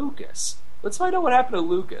to Lucas? Let's find out what happened to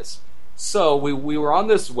Lucas. So we were on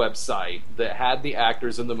this website that had the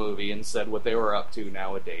actors in the movie and said what they were up to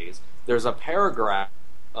nowadays. There's a paragraph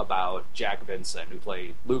about Jack Vincent, who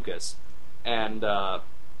played Lucas, and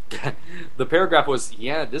the paragraph was,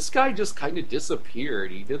 yeah, this guy just kind of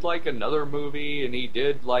disappeared. He did like another movie, and he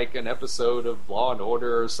did like an episode of Law and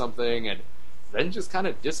Order or something, and then just kind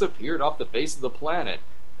of disappeared off the face of the planet.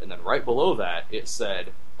 And then right below that, it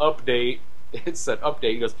said, update. It said,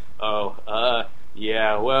 update. He goes,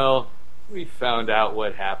 yeah, well, we found out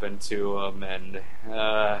what happened to him, and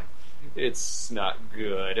it's not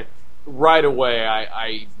good. Right away,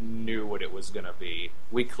 I knew what it was going to be.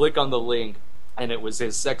 We click on the link, and it was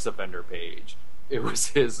his sex offender page. It was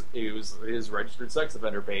his registered sex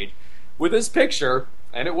offender page with his picture,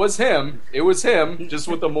 and it was him. It was him, just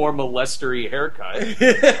with a more molestery haircut.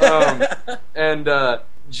 And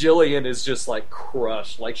Jillian is just like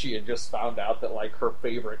crushed, like she had just found out that like her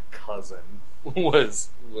favorite cousin was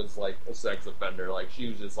like a sex offender. Like she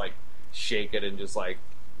was just like shaken and just like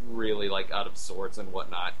really like out of sorts and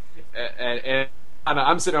whatnot. And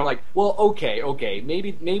I'm sitting there like, well, okay,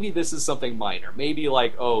 maybe this is something minor. Maybe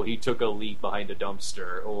like, oh, he took a leak behind a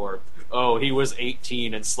dumpster, or oh, he was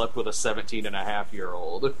 18 and slept with a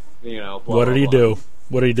 17-and-a-half-year-old. You know, blah, what did he do?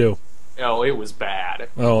 What did he do? Oh, it was bad.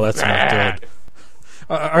 Oh, that's bad. not good.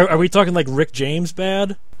 Are we talking like Rick James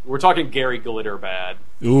bad? We're talking Gary Glitter bad.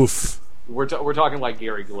 Oof. We're talking like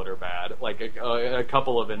Gary Glitter bad, like a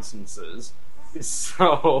couple of instances.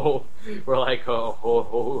 So we're like, oh,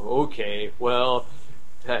 okay, well,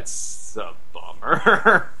 that's a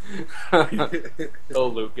bummer. Oh,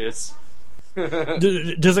 Lucas.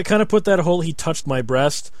 Does it kind of put that whole "he touched my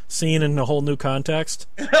breast" scene in a whole new context?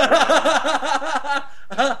 And,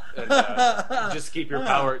 just keep your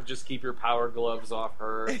power gloves off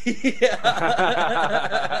her. Yeah.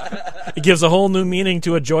 It gives a whole new meaning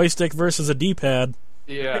to a joystick versus a D-pad.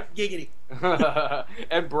 Yeah. Giggity.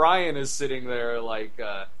 And Brian is sitting there like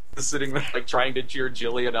trying to cheer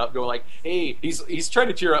Jillian up, going like, hey, he's trying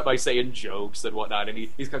to cheer up by saying jokes and whatnot, and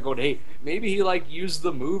he's kind of going, hey, maybe he like used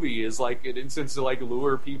the movie as like an instance to like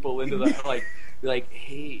lure people into the like,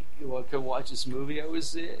 hey, you want to come watch this movie I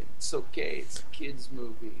was in? It's okay, it's a kid's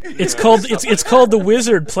movie. It's called The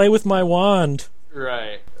Wizard. Play with my wand.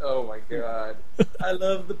 Right. Oh my god. I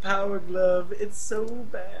love the power glove. It's so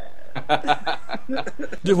bad.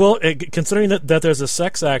 Well, considering that there's a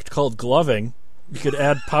sex act called gloving, you could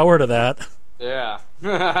add power to that. Yeah.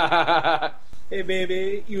 Hey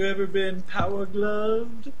baby, you ever been power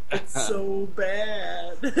gloved? It's so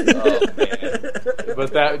bad. Oh man.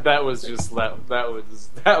 But that was just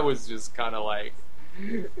kind of like,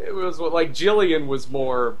 it was like Jillian was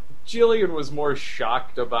more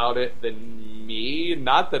shocked about it than me.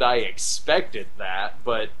 Not that I expected that,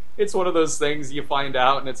 but it's one of those things you find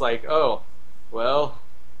out and it's like, oh, well,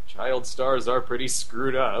 child stars are pretty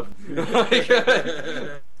screwed up.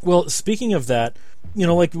 Well, speaking of that, you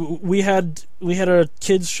know, like we had a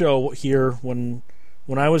kids show here when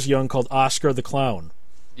I was young called Oscar the Clown.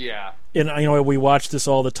 Yeah. And you know, we watched this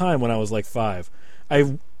all the time when I was like 5.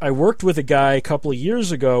 I worked with a guy a couple of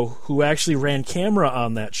years ago who actually ran camera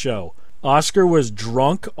on that show. Oscar was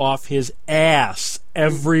drunk off his ass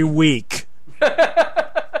every week.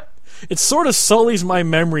 It sort of sullies my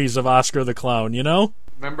memories of Oscar the Clown, you know?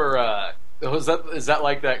 Remember, is that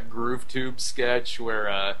like that Groove Tube sketch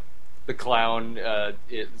where the clown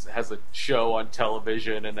has a show on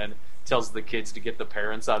television and then tells the kids to get the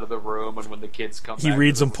parents out of the room, and when the kids come back, he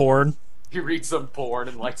reads them porn? He reads them porn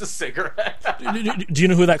and lights a cigarette. Do you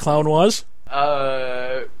know who that clown was?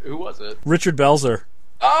 Who was it? Richard Belzer.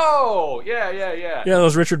 Oh, yeah. Yeah, that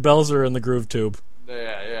was Richard Belzer in the Groove Tube.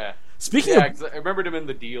 Yeah. Speaking of, 'cause I remembered him in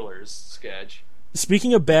the Dealers sketch.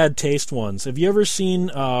 Speaking of bad taste ones, have you ever seen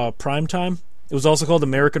Primetime? It was also called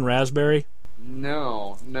American Raspberry.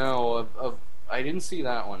 No, I didn't see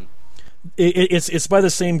that one. It's by the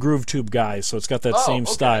same Groove Tube guys, so it's got that same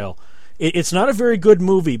style. It's not a very good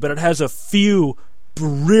movie, but it has a few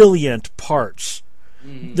brilliant parts.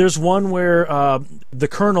 Mm-hmm. There's one where the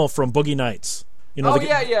Colonel from Boogie Nights, you know, the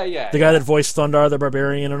guy that voiced Thundar the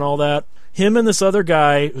Barbarian and all that. Him and this other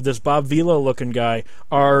guy, this Bob Vila looking guy,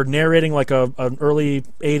 are narrating like an early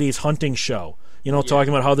 '80s hunting show. You know,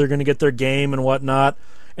 talking about how they're going to get their game and whatnot.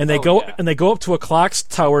 And they go up to a clock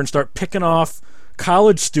tower and start picking off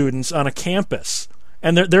college students on a campus.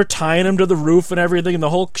 And they're tying them to the roof and everything, and the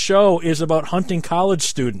whole show is about hunting college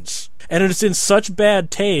students. And it's in such bad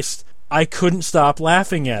taste, I couldn't stop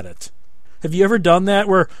laughing at it. Have you ever done that,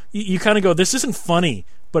 where you kind of go, this isn't funny,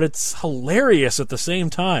 but it's hilarious at the same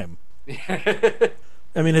time? I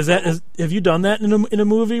mean, have you done that in a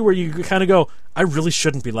movie where you kind of go, I really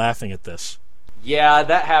shouldn't be laughing at this? Yeah,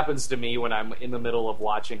 that happens to me when I'm in the middle of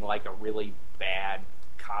watching like a really bad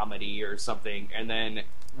comedy or something, and then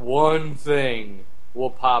one thing will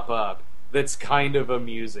pop up that's kind of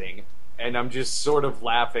amusing, and I'm just sort of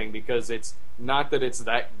laughing because it's not that it's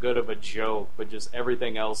that good of a joke, but just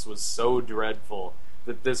everything else was so dreadful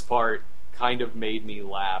that this part kind of made me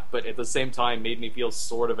laugh, but at the same time made me feel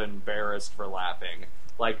sort of embarrassed for laughing.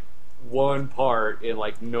 Like, one part in,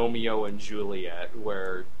 like, Romeo and Juliet,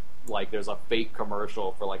 where, like, there's a fake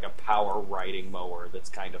commercial for, like, a power riding mower that's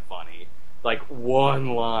kind of funny. Like,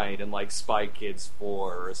 one line in, like, Spy Kids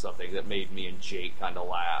 4 or something that made me and Jake kind of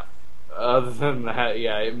laugh. Other than that,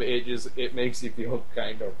 yeah, it makes you feel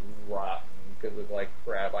kind of rotten, because it's like,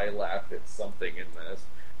 crap, I laughed at something in this.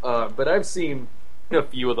 But I've seen a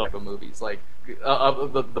few of the movies, like,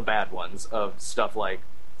 the bad ones, of stuff like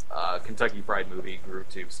Kentucky Fried Movie, Groove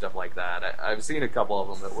Tube, stuff like that. I've seen a couple of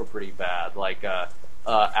them that were pretty bad, like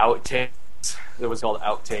Outtakes. It was called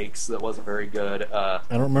Outtakes. That wasn't very good. I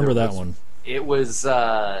don't remember that one. It was,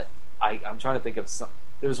 I'm trying to think of some.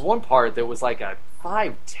 There was one part that was like a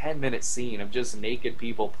 5-10 minute scene of just naked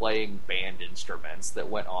people playing band instruments that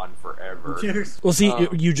went on forever. Well, see,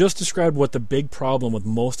 you just described what the big problem with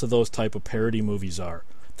most of those type of parody movies are.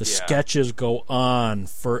 The sketches go on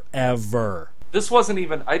forever. This wasn't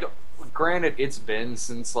even. Granted, it's been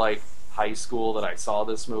since like high school that I saw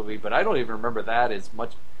this movie, but I don't even remember that as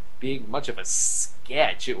much being much of a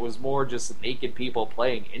sketch. It was more just naked people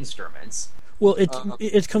playing instruments. Well,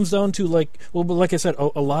 it comes down to, like, well, but like I said,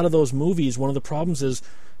 a lot of those movies, one of the problems is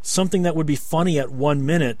something that would be funny at 1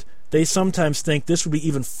 minute, they sometimes think this would be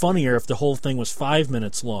even funnier if the whole thing was 5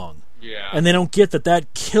 minutes long. Yeah. And they don't get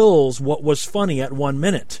that kills what was funny at 1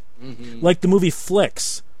 minute. Mm-hmm. Like the movie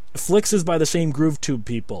Flicks. Flicks is by the same Groove Tube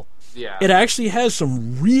people. Yeah. It actually has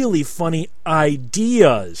some really funny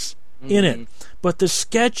ideas in it. But the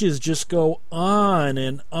sketches just go on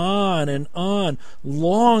and on and on,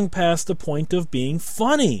 long past the point of being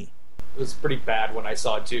funny. It was pretty bad when I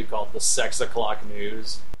saw it, too, called The 6 O'Clock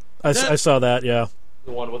News. I saw that, yeah.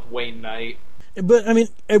 The one with Wayne Knight. But, I mean,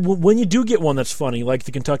 when you do get one that's funny, like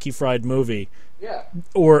the Kentucky Fried Movie, yeah,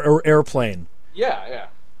 or Airplane, yeah,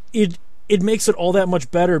 it makes it all that much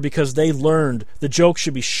better because they learned the joke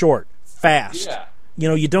should be short, fast. Yeah. You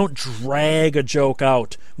know, you don't drag a joke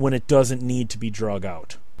out when it doesn't need to be drug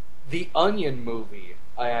out. The Onion movie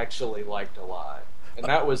I actually liked a lot. And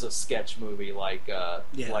that was a sketch movie like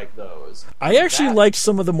those. I actually liked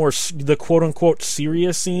some of the quote-unquote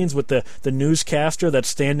serious scenes with the newscaster that's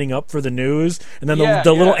standing up for the news, and then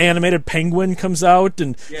the little animated penguin comes out,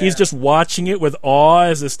 and he's just watching it with awe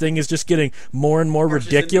as this thing is just getting more and more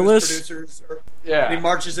ridiculous. He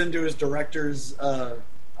marches into his director's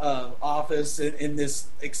office in this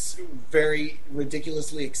very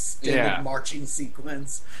ridiculously extended marching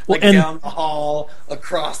sequence, down the hall,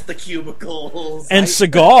 across the cubicles. And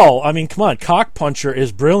Seagal, I mean, come on, Cockpuncher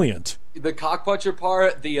is brilliant. The Cockpuncher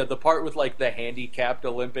part, the part with like the handicapped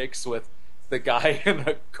Olympics with the guy in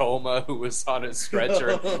a coma who was on a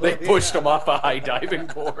stretcher, they pushed him off a high diving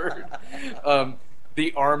board.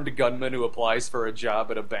 The armed gunman who applies for a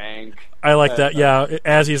job at a bank. I like that,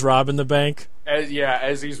 as he's robbing the bank.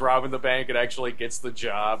 As he's robbing the bank and actually gets the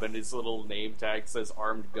job, and his little name tag says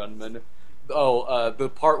armed gunman.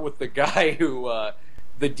 The part with the guy who,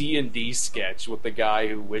 the D&D sketch with the guy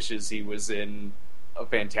who wishes he was in a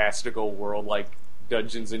fantastical world like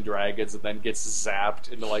Dungeons and Dragons, and then gets zapped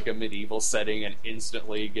into like a medieval setting and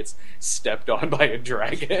instantly gets stepped on by a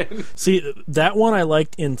dragon. See, that one I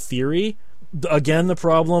liked in theory. Again, the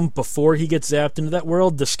problem, before he gets zapped into that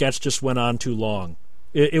world, the sketch just went on too long.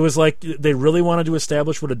 It was like they really wanted to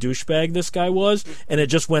establish what a douchebag this guy was, and it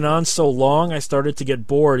just went on so long I started to get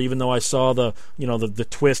bored, even though I saw the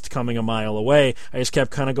twist coming a mile away. I just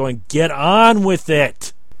kept kind of going, get on with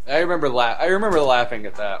it! I remember laughing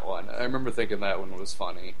at that one. I remember thinking that one was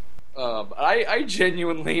funny. I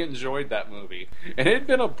genuinely enjoyed that movie. And it had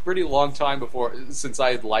been a pretty long time since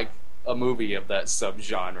I had liked a movie of that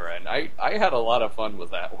subgenre, and I had a lot of fun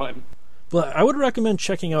with that one. But I would recommend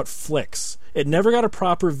checking out Flicks. It never got a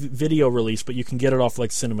proper video release, but you can get it off like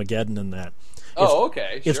Cinemageddon and that.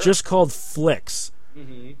 Okay, It's just called Flicks.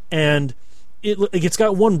 Mm-hmm. And it's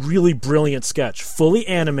got one really brilliant sketch, fully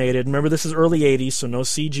animated. Remember, this is early 80s, so no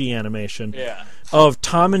CG animation. Yeah. Of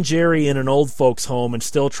Tom and Jerry in an old folks' home and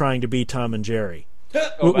still trying to be Tom and Jerry.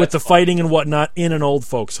 With the fighting and whatnot in an old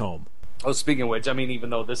folks' home. Oh, speaking of which, I mean, even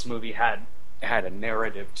though this movie had a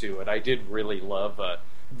narrative to it, I did really love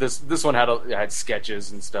this one had sketches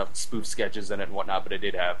and stuff, spoof sketches in it and whatnot, but it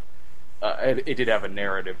did have a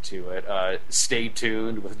narrative to it. Stay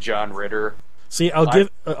Tuned with John Ritter. See,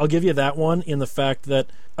 I'll give you that one in the fact that,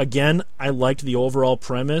 again, I liked the overall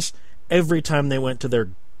premise. Every time they went to their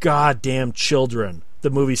goddamn children, the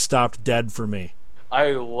movie stopped dead for me.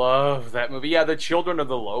 I love that movie. Yeah, the children are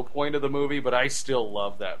the low point of the movie, but I still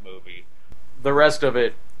love that movie. The rest of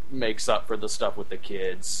it makes up for the stuff with the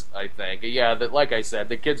kids, I think. Yeah, like I said,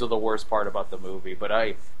 the kids are the worst part about the movie, but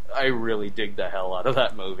I really dig the hell out of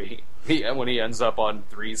that movie. When he ends up on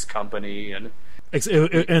Three's Company and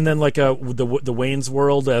then like the Wayne's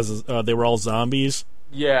World as they were all zombies.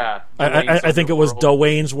 Yeah, I think it was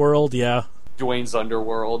Dwayne's World. Yeah, Dwayne's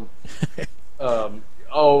Underworld.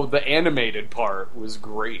 The animated part was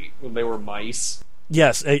great when they were mice.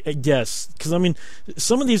 Yes, yes. Because I mean,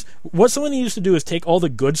 some of these used to do is take all the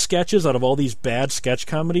good sketches out of all these bad sketch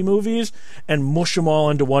comedy movies and mush them all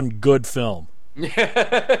into one good film.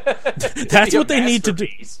 That's what they need to do.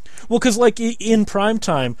 Well, because like in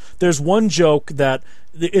primetime, there's one joke that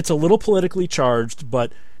it's a little politically charged,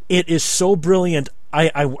 but it is so brilliant.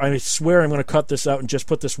 I swear I'm going to cut this out and just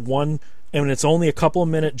put this one, and it's only a couple of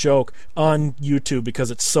minute joke on YouTube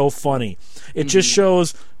because it's so funny. It just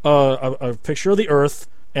shows a picture of the Earth,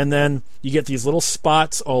 and then you get these little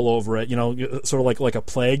spots all over it, sort of like a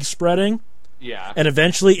plague spreading. Yeah. And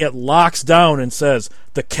eventually it locks down and says,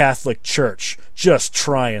 "The Catholic Church, just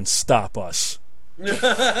try and stop us."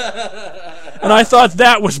 And I thought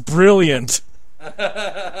that was brilliant.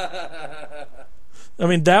 I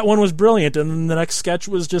mean, that one was brilliant, and then the next sketch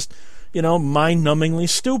was just, mind-numbingly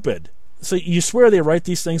stupid. So you swear they write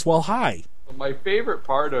these things while high. My favorite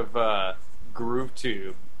part of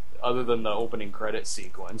GrooveTube, other than the opening credit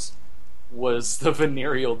sequence, was the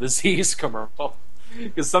venereal disease commercial.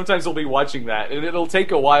 Because sometimes we'll be watching that, and it'll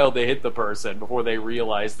take a while to hit the person before they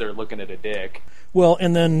realize they're looking at a dick. Well,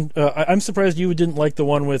 and then I'm surprised you didn't like the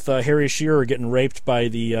one with Harry Shearer getting raped by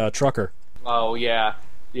the trucker. Oh, yeah.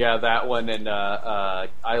 Yeah, that one, and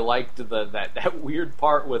I liked that weird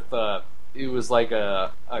part with it was like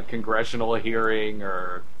a congressional hearing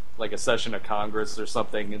or like a session of Congress or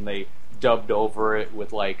something, and they dubbed over it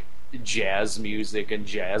with like jazz music and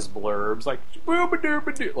jazz blurbs, like like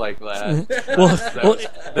that.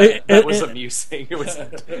 That was amusing. It was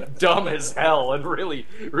dumb as hell and really,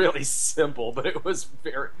 really simple, but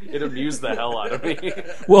it amused the hell out of me.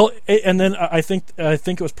 Well, and then I think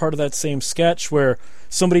it was part of that same sketch where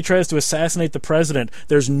somebody tries to assassinate the president.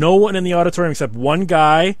 There's no one in the auditorium except one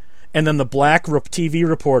guy and then the black TV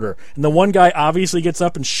reporter. And the one guy obviously gets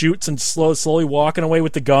up and shoots and slowly walking away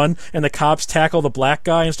with the gun, and the cops tackle the black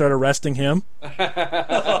guy and start arresting him.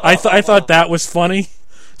 I thought that was funny.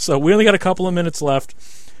 So we only got a couple of minutes left.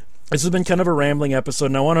 This has been kind of a rambling episode,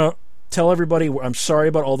 and I want to tell everybody I'm sorry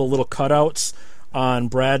about all the little cutouts on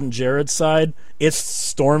Brad and Jared's side. It's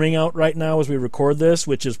storming out right now as we record this,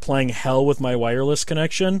 which is playing hell with my wireless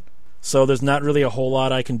connection. So there's not really a whole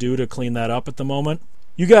lot I can do to clean that up at the moment.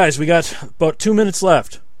 You guys, we got about 2 minutes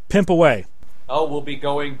left. Pimp away. Oh, we'll be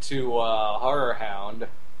going to Horror Hound.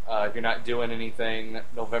 If you're not doing anything,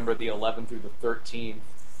 November the 11th through the 13th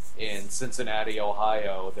in Cincinnati,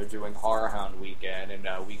 Ohio. They're doing Horror Hound weekend, and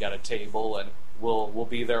we got a table, and we'll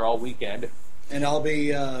be there all weekend. And I'll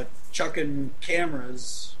be chucking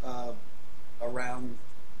cameras around.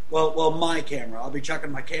 Well, my camera. I'll be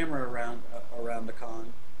chucking my camera around the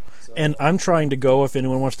con. So. And I'm trying to go. If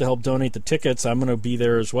anyone wants to help donate the tickets, I'm going to be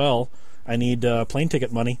there as well. I need plane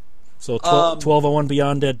ticket money. So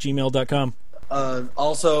 1201beyond@gmail.com.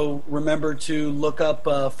 Also, remember to look up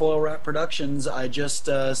Foil Wrap Productions. I just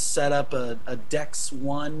set up a Dex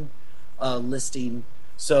 1 listing.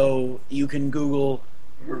 So you can Google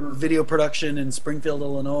video production in Springfield,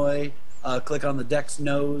 Illinois. Click on the Dex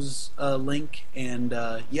Nose link, and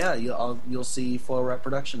you'll see Foil Wrap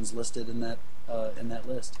Productions listed in that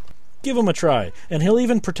list. Give him a try, and he'll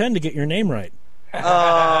even pretend to get your name right.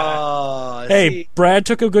 Hey, see? Brad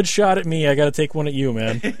took a good shot at me. I got to take one at you,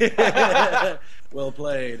 man. Well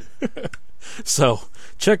played. So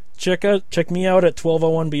check me out at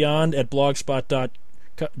 1201beyond at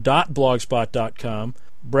blogspot.com.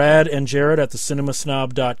 Brad and Jared at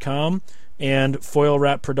thecinemasnob.com and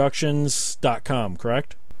foilwrapproductions.com,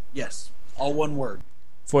 correct? Yes, all one word.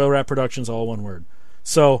 Foil Wrap Productions, all one word.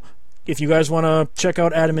 So if you guys want to check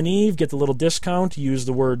out Adam and Eve, get the little discount, use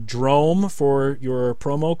the word DROME for your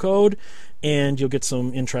promo code, and you'll get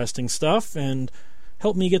some interesting stuff and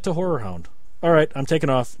help me get to Horror Hound. All right, I'm taking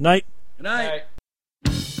off. Night. Good night.